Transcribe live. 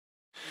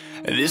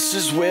This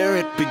is where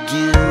it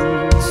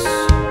begins.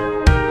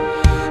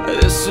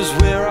 This is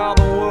where all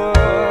the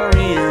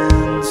worry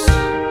ends.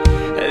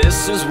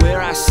 This is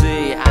where I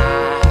say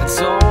I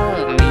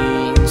don't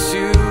need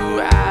to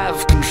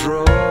have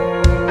control.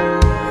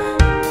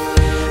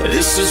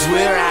 This is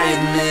where I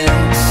admit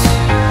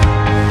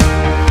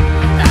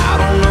I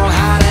don't know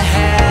how to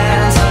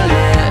handle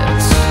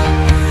it.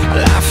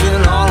 Life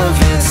in all of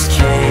its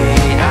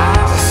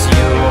chaos,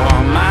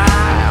 you're my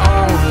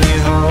only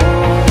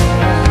hope.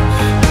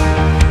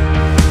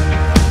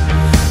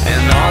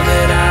 And all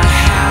that I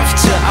have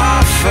to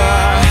offer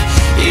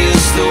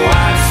is the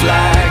white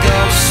flag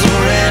of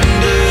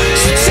surrender.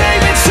 So take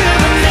me to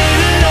the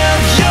middle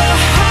of your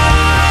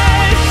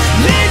heart,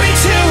 lead me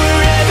to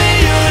wherever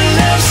your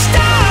love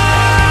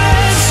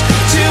starts,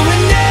 to a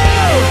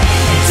new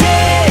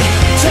day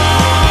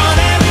dawn,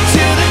 and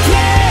to the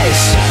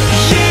place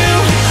you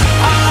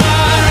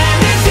are. And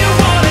if you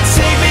wanna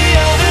take me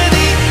over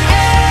the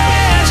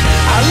edge,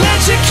 I'll let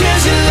you,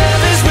 'cause your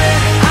love is where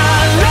I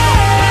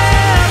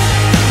live.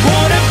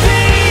 Wanna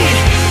be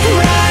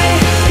right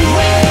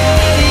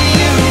where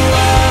you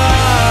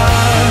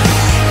are,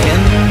 in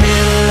the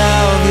middle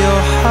of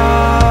your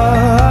heart.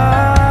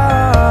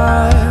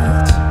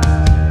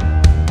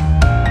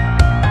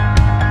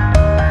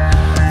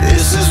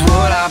 This is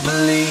what I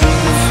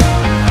believe,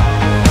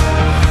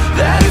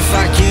 that if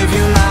I give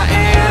you my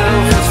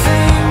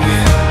everything,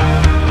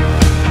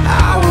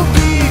 I will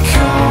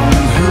become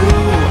who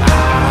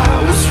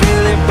I was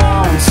really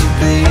born to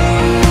be.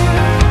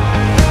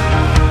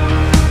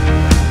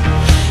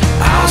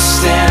 I'll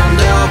stand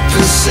up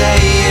and say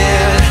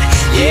it.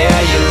 Yeah,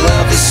 your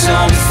love is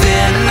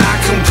something I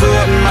can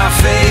put my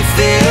faith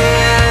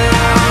in.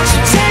 So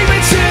take me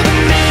to the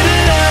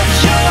middle of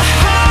your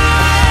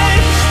heart,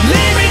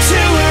 lead me to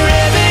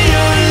wherever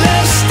your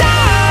love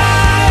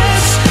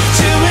starts,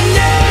 to a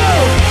new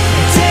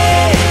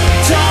day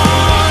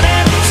dawn,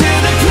 and to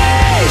the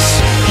place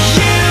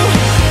you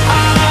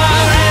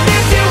are. And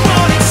if you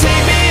wanna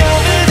take me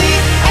over the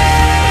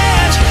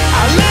edge,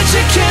 I'll let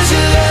you, 'cause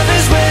your love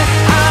is where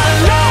I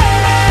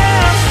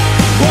live.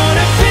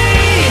 Wanna be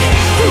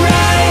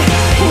right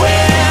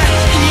where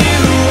you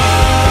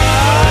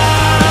are,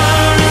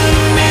 in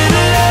the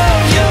middle of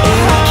your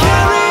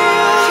heart.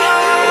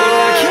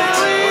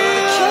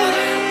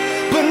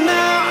 But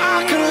now I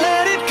can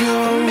let it go.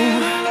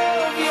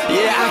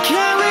 Yeah, I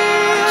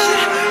carried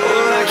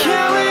what I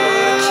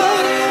carried,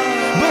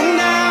 but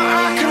now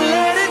I can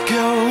let it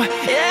go.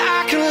 Yeah,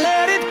 I can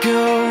let it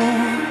go.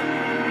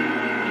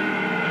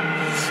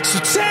 So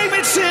take me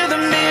to the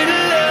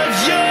middle of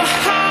your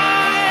heart.